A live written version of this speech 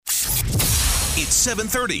It's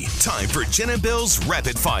 7:30. Time for Jen and Bill's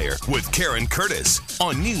Rapid Fire with Karen Curtis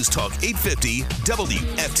on News Talk 850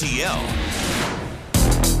 WFTL.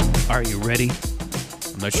 Are you ready?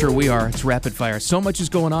 I'm not sure we are. It's Rapid Fire. So much is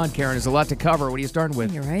going on, Karen. There's a lot to cover. What are you starting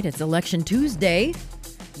with? You're right. It's Election Tuesday.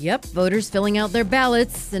 Yep, voters filling out their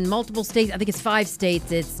ballots in multiple states. I think it's 5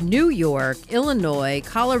 states. It's New York, Illinois,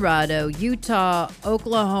 Colorado, Utah,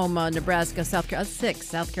 Oklahoma, Nebraska, South Carolina. 6,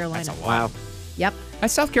 South Carolina. That's a lot. Yep. That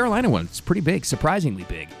South Carolina one, it's pretty big, surprisingly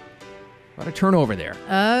big. A lot of turnover there.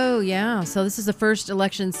 Oh, yeah. So this is the first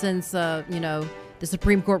election since, the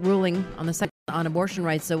Supreme Court ruling on the second on abortion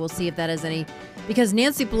rights. So we'll see if that has any, because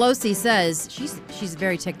Nancy Pelosi says she's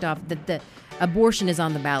very ticked off that the abortion is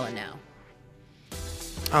on the ballot now.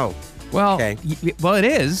 Oh, well, okay. Well, it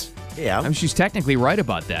is. Yeah. I mean, she's technically right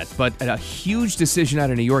about that. But a huge decision out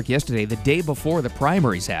of New York yesterday, the day before the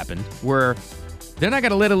primaries happened, where they're not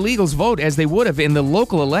going to let illegals vote as they would have in the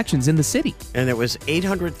local elections in the city. And it was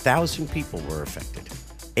 800,000 people were affected.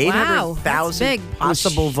 Wow, 800,000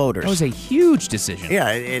 possible voters. That was a huge decision. Yeah,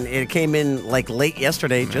 and it came in like late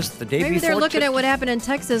yesterday, just the day before. Maybe they're looking at what happened in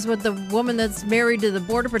Texas with the woman that's married to the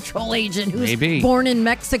Border Patrol agent who's born in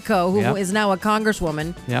Mexico, who is now a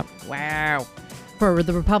congresswoman. Yep. Wow. For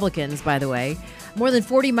the Republicans, by the way. More than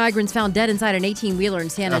 40 migrants found dead inside an 18-wheeler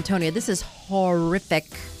in San Antonio. This is horrific.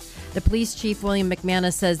 The police chief, William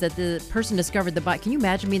McManus, says that the person discovered the body. Can you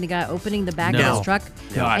imagine being the guy opening the back of his truck?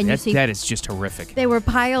 God, and that is just horrific. They were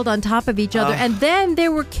piled on top of each other. And then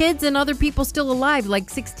there were kids and other people still alive, like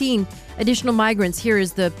 16 additional migrants. Here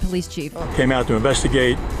is the police chief. Came out to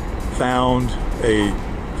investigate, found a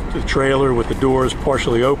trailer with the doors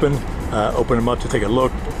partially open, opened them up to take a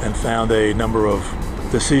look, and found a number of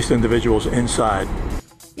deceased individuals inside.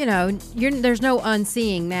 You know, there's no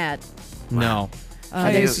unseeing that. No.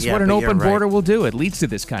 This is what an open border will do. It leads to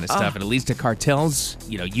this kind of stuff, and it leads to cartels,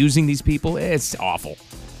 using these people. It's awful.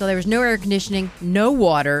 So there was no air conditioning, no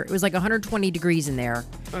water. It was like 120 degrees in there.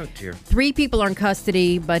 Oh, dear. 3 people are in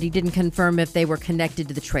custody, but he didn't confirm if they were connected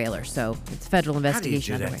to the trailer. So it's a federal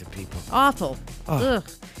investigation. How do you do that to people? Awful. Ugh.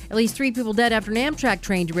 At least 3 people dead after an Amtrak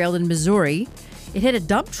train derailed in Missouri. It hit a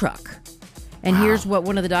dump truck. And here's what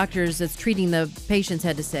one of the doctors that's treating the patients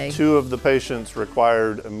had to say. 2 of the patients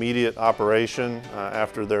required immediate operation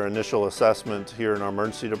after their initial assessment here in our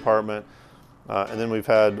emergency department. And then we've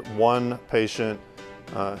had 1 patient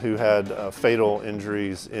who had fatal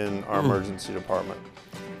injuries in our emergency department.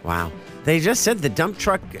 Wow. They just said the dump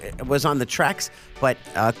truck was on the tracks, but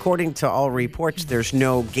according to all reports, there's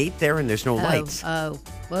no gate there and there's no lights.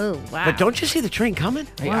 Whoa, wow. But don't you see the train coming?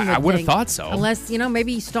 I would have thought so. Unless,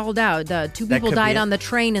 maybe he stalled out. 2 people died on the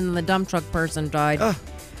train and then the dump truck person died.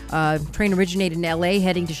 Train originated in L.A.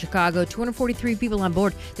 heading to Chicago. 243 people on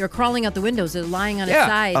board. They were crawling out the windows. They're lying on its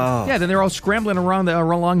side. Yeah, then they're all scrambling along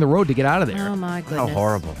the road to get out of there. Oh, my goodness. How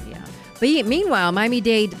horrible. Yeah. But meanwhile,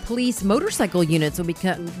 Miami-Dade police motorcycle units will be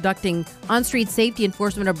conducting on-street safety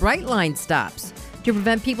enforcement of bright line stops to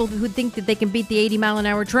prevent people who think that they can beat the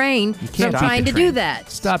 80-mile-an-hour train from trying to do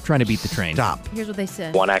that. Stop trying to beat the train. Stop. Here's what they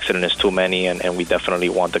said. One accident is too many, and we definitely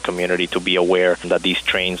want the community to be aware that these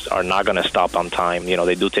trains are not going to stop on time.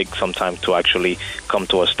 They do take some time to actually come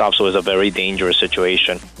to a stop, so it's a very dangerous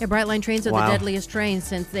situation. Yeah, Brightline trains are the deadliest trains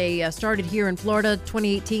since they started here in Florida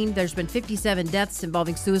 2018. There's been 57 deaths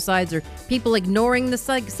involving suicides or people ignoring the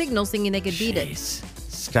signal thinking they could beat it.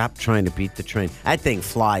 Stop trying to beat the train. That thing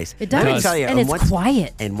flies. It does. Let me tell you, and it's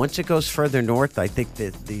quiet. And once it goes further north, I think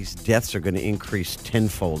that these deaths are going to increase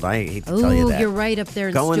tenfold. I hate to tell you that. You're right up there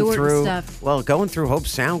in Stewart and stuff. Well, going through Hope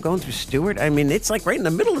Sound, going through Stewart, I mean, it's like right in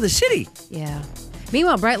the middle of the city. Yeah.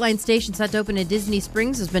 Meanwhile, Brightline Station set to open in Disney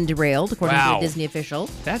Springs has been derailed, according to a Disney official.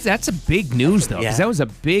 That's a big news, though, because that was a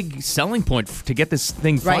big selling point to get this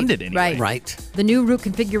thing funded anyway. Right. The new route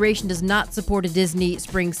configuration does not support a Disney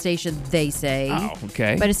Springs station, they say. Oh,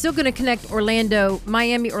 okay. But it's still going to connect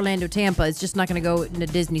Miami, Orlando, Tampa. It's just not going to go into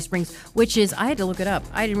Disney Springs, which is, I had to look it up.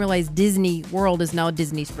 I didn't realize Disney World is now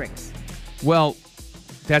Disney Springs. Well,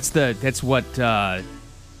 that's what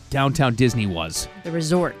downtown Disney was. The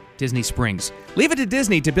resort. Disney Springs. Leave it to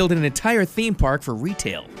Disney to build an entire theme park for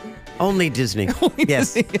retail. Only Disney.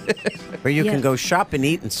 Yes. Where you can go shop and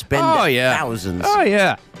eat and spend thousands. Oh,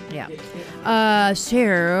 yeah. Yeah.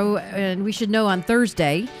 So, and we should know on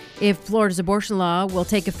Thursday if Florida's abortion law will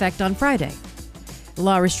take effect on Friday. The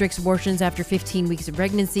law restricts abortions after 15 weeks of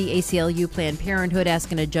pregnancy. ACLU Planned Parenthood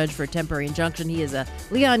asking a judge for a temporary injunction. He is a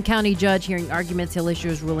Leon County judge hearing arguments. He'll issue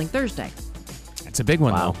his ruling Thursday. It's a big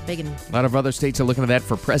one, though. Big one. A lot of other states are looking at that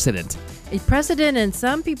for precedent. A precedent, and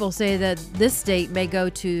some people say that this state may go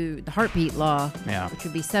to the heartbeat law, which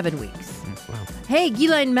would be 7 weeks. Wow. Hey,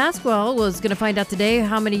 Ghislaine Maxwell was going to find out today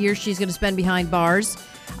how many years she's going to spend behind bars.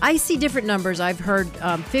 I see different numbers. I've heard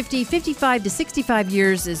 50, 55 to 65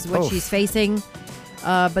 years is what she's facing.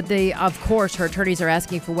 But they, of course, her attorneys are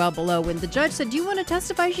asking for well below. When the judge said, "Do you want to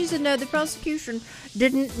testify?" She said, "No, the prosecution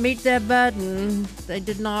didn't meet their burden. They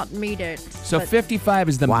did not meet it." So 55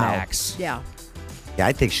 is the max. Yeah. Yeah,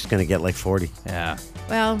 I think she's going to get like 40. Yeah.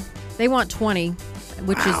 Well, they want 20,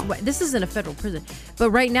 which is this isn't a federal prison. But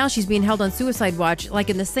right now she's being held on suicide watch, like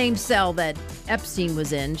in the same cell that Epstein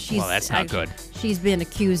was in. Well, that's not good. She's been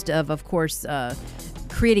accused of course,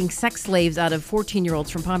 creating sex slaves out of 14-year-olds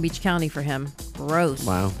from Palm Beach County for him. Gross.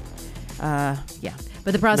 Wow. Yeah.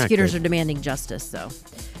 But the prosecutors are demanding justice, so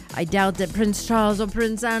I doubt that Prince Charles or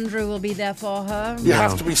Prince Andrew will be there for her. You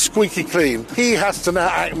have to be squeaky clean. He has to now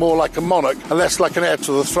act more like a monarch and less like an heir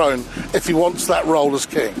to the throne if he wants that role as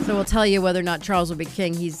king. So we'll tell you whether or not Charles will be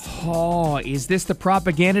king. Is this the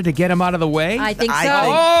propaganda to get him out of the way? I think so.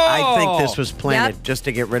 I think this was planted just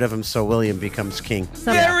to get rid of him so William becomes king.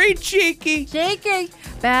 Very cheeky. Cheeky.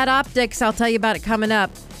 Bad optics. I'll tell you about it coming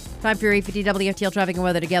up. Time for your 850 WFTL traffic and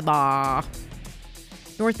weather together.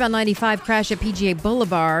 Northbound 95 crash at PGA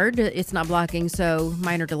Boulevard. It's not blocking, so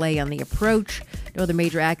minor delay on the approach. No other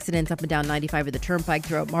major accidents up and down 95 of the Turnpike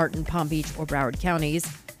throughout Martin, Palm Beach, or Broward counties.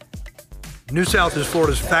 New South is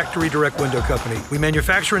Florida's factory direct window company. We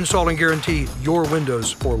manufacture, install, and guarantee your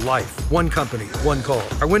windows for life. One company, one call.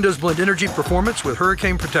 Our windows blend energy performance with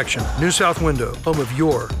hurricane protection. New South Window, home of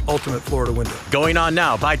your ultimate Florida window. Going on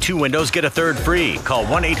now. Buy 2 windows, get a third free. Call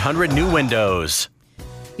 1-800-NEW-WINDOWS.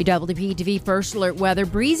 WP TV First Alert weather.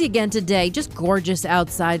 Breezy again today. Just gorgeous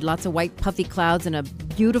outside. Lots of white puffy clouds and a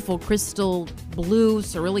beautiful crystal blue,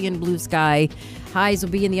 cerulean blue sky. Highs will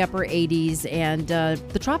be in the upper 80s, and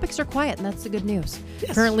the tropics are quiet, and that's the good news.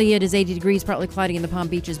 Yes. Currently, it is 80 degrees, partly cloudy in the Palm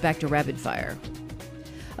Beaches, back to rapid fire.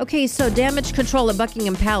 Okay, so damage control at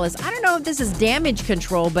Buckingham Palace. I don't know if this is damage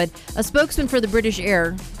control, but a spokesman for the British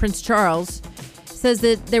heir, Prince Charles, says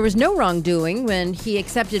that there was no wrongdoing when he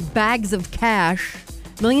accepted bags of cash,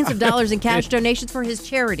 millions of dollars in cash donations for his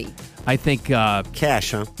charity. I think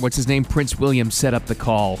cash, huh? What's his name? Prince William set up the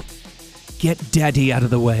call. Get Daddy out of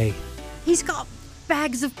the way. He's got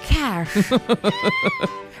bags of cash.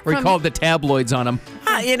 Or he called the tabloids on him.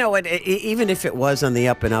 You know what? Even if it was on the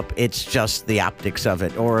up and up, it's just the optics of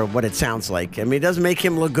it, or what it sounds like. I mean, it doesn't make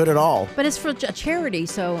him look good at all. But it's for a charity,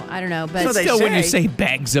 so I don't know. But so still, when you say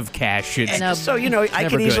bags of cash, it's so I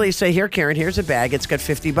can easily say, "Here, Karen, here's a bag. It's got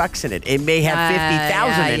 $50 in it. It may have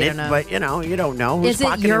 50,000 in it, but you don't know who's Is it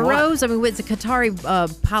pocketing euros? what. I mean, it's a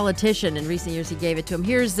Qatari politician. In recent years, he gave it to him.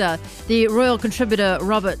 Here's the royal contributor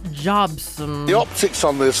Robert Jobson. The optics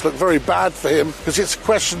on this look very bad for him because it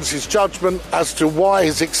questions his judgment as to why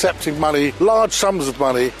he's accepting money, large sums of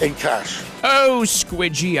money, in cash. Oh,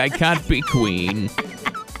 Squidgy, I can't be queen.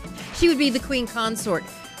 She would be the queen consort.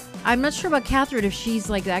 I'm not sure about Catherine if she's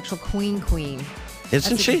like the actual queen.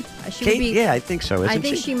 Isn't she? She Kate? would be, yeah, I think so. I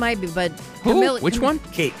think she might be, but who? Camilla, Which one?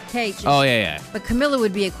 Kate. Oh, yeah. But Camilla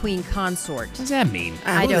would be a queen consort. What does that mean?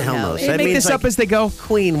 I don't know. They make this up as they go.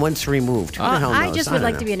 Queen once removed. Who the hell knows? I just would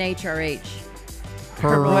like to be an HRH.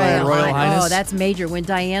 Her Royal Highness. Oh, that's major. When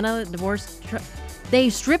Diana divorced, they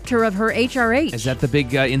stripped her of her HRH. Is that the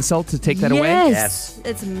big insult to take that away? Yes.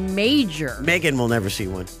 It's major. Meghan will never see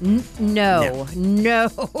one. No.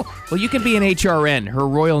 Well, you can be an HRN, her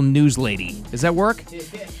Royal News Lady. Does that work?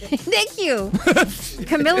 Thank you.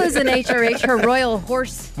 Camilla's an HRH, her Royal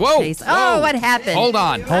Horse Chase. Whoa. Oh, what happened? Hold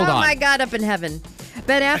on. Oh, my God, up in heaven.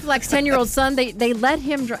 Ben Affleck's 10-year-old son, they let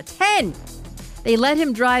him drive. 10! They let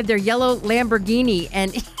him drive their yellow Lamborghini,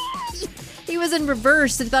 and he was in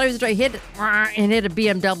reverse and thought he was trying to hit a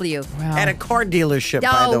BMW. Wow. At a car dealership,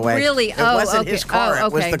 by the way. Oh, really? It wasn't his car.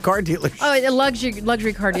 It was the car dealership. Oh, a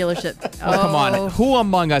luxury car dealership. Come on. Who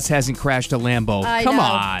among us hasn't crashed a Lambo? Come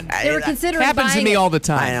on. They were considering happens to me all the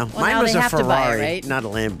time. I know. Well, mine was a Ferrari, right? not a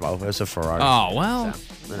Lambo. It was a Ferrari. Oh, well.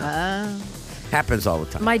 So, happens all the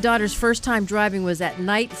time. My daughter's first time driving was at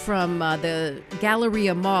night from the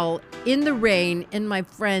Galleria Mall in the rain in my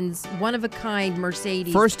friend's one-of-a-kind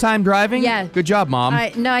Mercedes. First time driving? Yeah. Good job, Mom.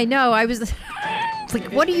 I know. I was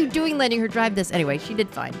like, what are you doing letting her drive this? Anyway, she did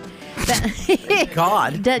fine.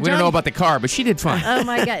 God. We don't know about the car, but she did fine. Oh,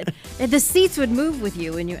 my God. The seats would move with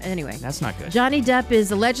you. Anyway. That's not good. Johnny Depp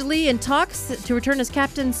is allegedly in talks to return as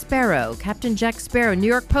Captain Sparrow. Captain Jack Sparrow. New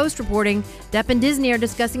York Post reporting Depp and Disney are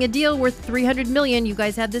discussing a deal worth $300 million. You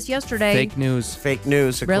guys had this yesterday. Fake news. Fake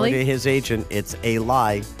news. According to his agent, it's a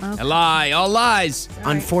lie. Okay. A lie. All lies.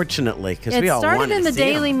 Unfortunately, because we all wanted wanted in the to see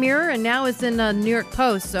Daily him. Mirror, and now it's in the New York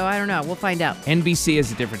Post, so I don't know. We'll find out. NBC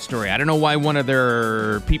is a different story. I don't know why one of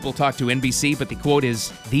their people talked to NBC, but the quote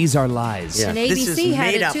is, "These are lies." Yeah. And This ABC is had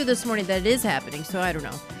made it, up. too, this morning that it is happening, so I don't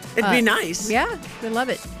know. It'd be nice. Yeah, we love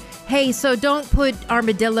it. Hey, so don't put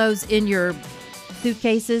armadillos in your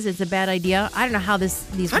suitcases. It's a bad idea. I don't know how these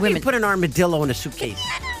How do women... you put an armadillo in a suitcase?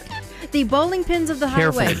 The bowling pins of the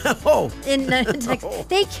Carefully. highway. In Texas,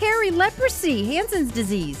 they carry leprosy, Hansen's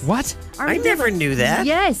disease. What? I never knew that.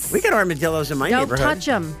 Yes. We got armadillos in my Don't neighborhood. touch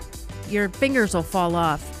them. Your fingers will fall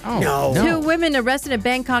off. Oh, No. Two women arrested at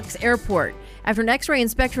Bangkok's airport after an X-ray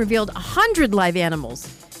inspection revealed 100 live animals.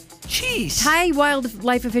 Jeez. Thai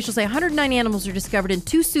wildlife officials say 109 animals are discovered in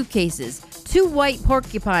 2 suitcases. 2 white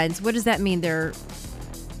porcupines. What does that mean? They're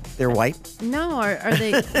white? No, are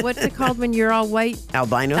they? What's it called when you're all white?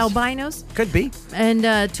 Albinos? Albinos. Could be. And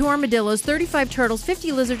 2 armadillos, 35 turtles,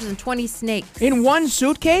 50 lizards, and 20 snakes. In one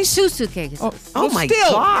suitcase? 2 suitcases. Oh my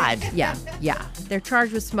still. God. Yeah. They're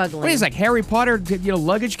charged with smuggling. What is like Harry Potter?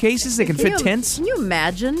 Luggage cases that can fit tents. Can you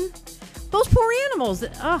imagine those poor animals?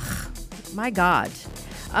 Ugh, my God.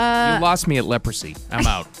 You lost me at leprosy. I'm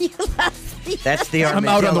out. That's the I'm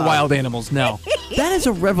armadillo. out on the wild animals now. That is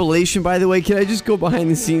a revelation, by the way. Can I just go behind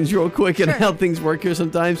the scenes real quick and how things work here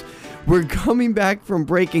sometimes? We're coming back from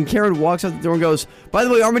break, and Karen walks out the door and goes, "By the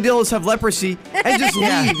way, armadillos have leprosy," and just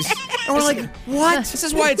leaves. And we're like, what? This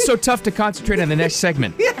is why it's so tough to concentrate on the next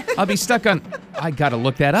segment. I'll be stuck on, I gotta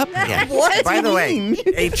look that up. Yeah. What? By the way,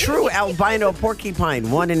 a true albino porcupine,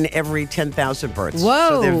 1 in every 10,000 birds. Whoa.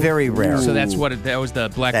 So they're very rare. So that's what that was the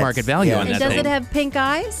black That's- market value yeah. on And that does thing. it have pink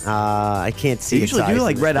eyes? I can't see They its usually do eyes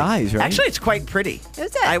like in this red thing. eyes, right? Actually, it's quite pretty.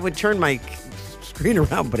 Is it? I would turn my screen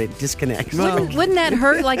around, but it disconnects. Wouldn't that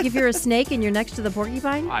hurt? Like if you're a snake and you're next to the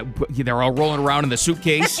porcupine? They're all rolling around in the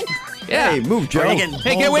suitcase. Yeah. Hey, move, Joe. Or you get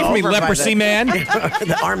Hey, get away from me, bowled over by leprosy man.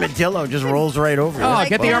 The armadillo just rolls right over you. Oh,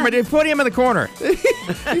 get the armadillo. Put him in the corner.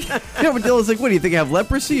 The armadillo's like, what do you think? I have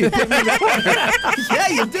leprosy? You put me in the corner. Yeah,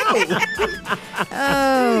 you do.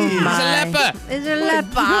 Oh, He's my. a leper. Is there a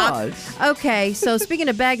leper? gosh. Okay, so speaking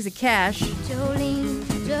of bags of cash. Jolene,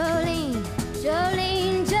 Jolene,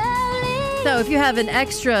 Jolene, Jolene. So if you have an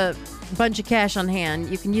extra bunch of cash on hand,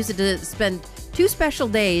 you can use it to spend 2 special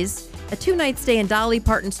days, a 2-night stay in Dolly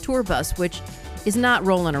Parton's tour bus, which is not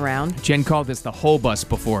rolling around. Jen called this the whole bus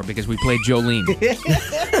before because we played Jolene.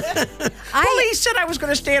 Police said I was going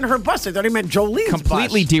to stay in her bus. I thought he meant Jolene's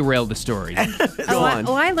Completely bus. derailed the story.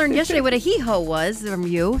 I learned yesterday what a hee-ho was from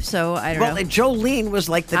you, so I don't Well, know. and Jolene was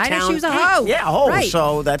like the I know town. she was a hoe. Yeah, a hoe. Right.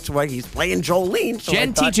 So that's why he's playing Jolene. So Jen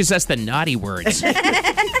I thought, teaches us the naughty words.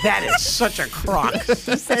 that is such a crock. She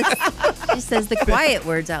says the quiet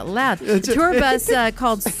words out loud. The tour bus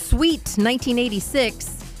called Sweet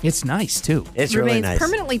 1986 It's nice, too. It's really remains nice.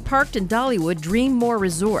 permanently parked in Dollywood Dreammore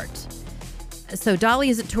Resort. So Dolly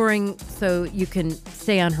isn't touring so you can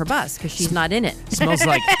stay on her bus because she's not in it. Smells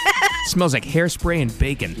like hairspray and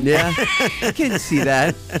bacon. Yeah, I can see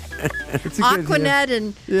that. It's a good Aquanet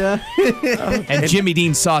and Yeah. And Jimmy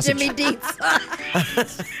Dean sausage. Jimmy Dean.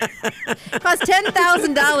 Cost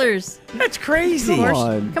 $10,000. That's crazy.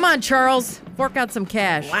 Come on, Charles. Fork out some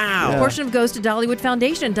cash. Wow. A portion goes to Dollywood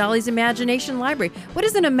Foundation and Dolly's Imagination Library. What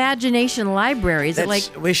is an Imagination Library? Is it like...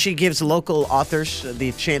 where she gives local authors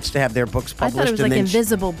the chance to have their books I published. thought it was and like then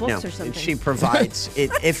invisible books no, or something. And she provides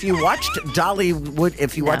it. If you watched Dollywood,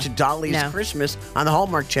 if you watch Dolly's No. Christmas on the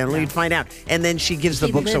Hallmark Channel, you'd find out. And then she gives the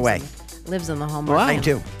She books lives away. Lives on the Hallmark. I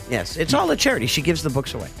do. Yes, it's all a charity. She gives the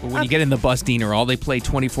books away. But when you get in the bus, Diener, all they play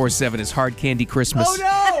 24/7 is Hard Candy Christmas. Oh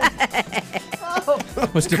no!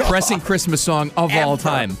 Most depressing Christmas song of all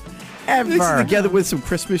time. Mix it together with some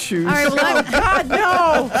Christmas shoes. All right, well, God,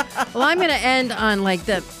 no! Well, I'm going to end on like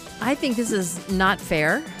I think this is not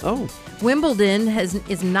fair. Oh. Wimbledon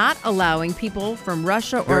is not allowing people from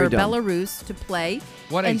Russia or Very dumb. Belarus to play.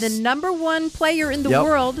 What and a the number 1 player in the Yep.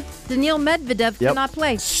 world, Daniil Medvedev, cannot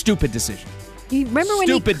play. Stupid decision. You remember when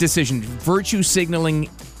Stupid decision. Virtue signaling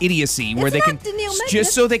idiocy where It's they not can Daniil Medvedev.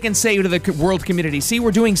 just so they can say to the world community, see,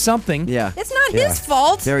 we're doing something. Yeah. It's not his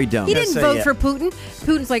fault. Very dumb. He didn't Yes, vote yeah. for Putin.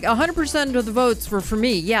 Putin's like 100% of the votes were for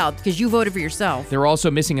me. Yeah, because you voted for yourself. They're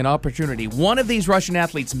also missing an opportunity. One of these Russian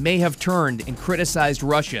athletes may have turned and criticized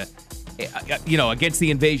Russia, against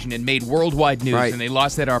the invasion and made worldwide news, Right. and they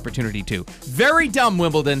lost that opportunity too. Very dumb,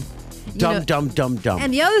 Wimbledon. Dumb.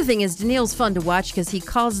 And the other thing is, Daniil's fun to watch because he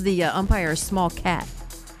calls the umpire a small cat.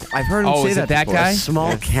 I've heard him say is that it that before. guy?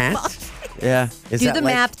 Small cat? Yeah. Is Do that the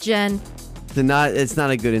like- math, Jen. It's not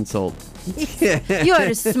a good insult. You are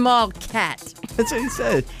a small cat. That's what he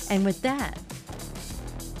said. And with that,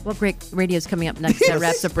 what great radio's coming up next that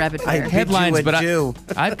wraps up Rapid Fire? Headlines, but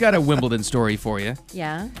I've got a Wimbledon story for you.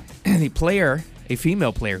 Yeah. A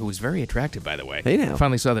female player who was very attractive, by the way. Hey now.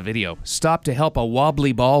 Finally saw the video. Stopped to help a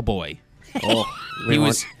wobbly ball boy. Oh, He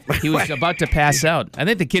was about to pass out. I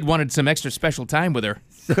think the kid wanted some extra special time with her.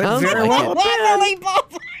 Sounds like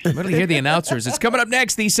it. Let me hear the announcers. It's coming up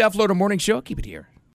next, the South Florida Morning Show. Keep it here.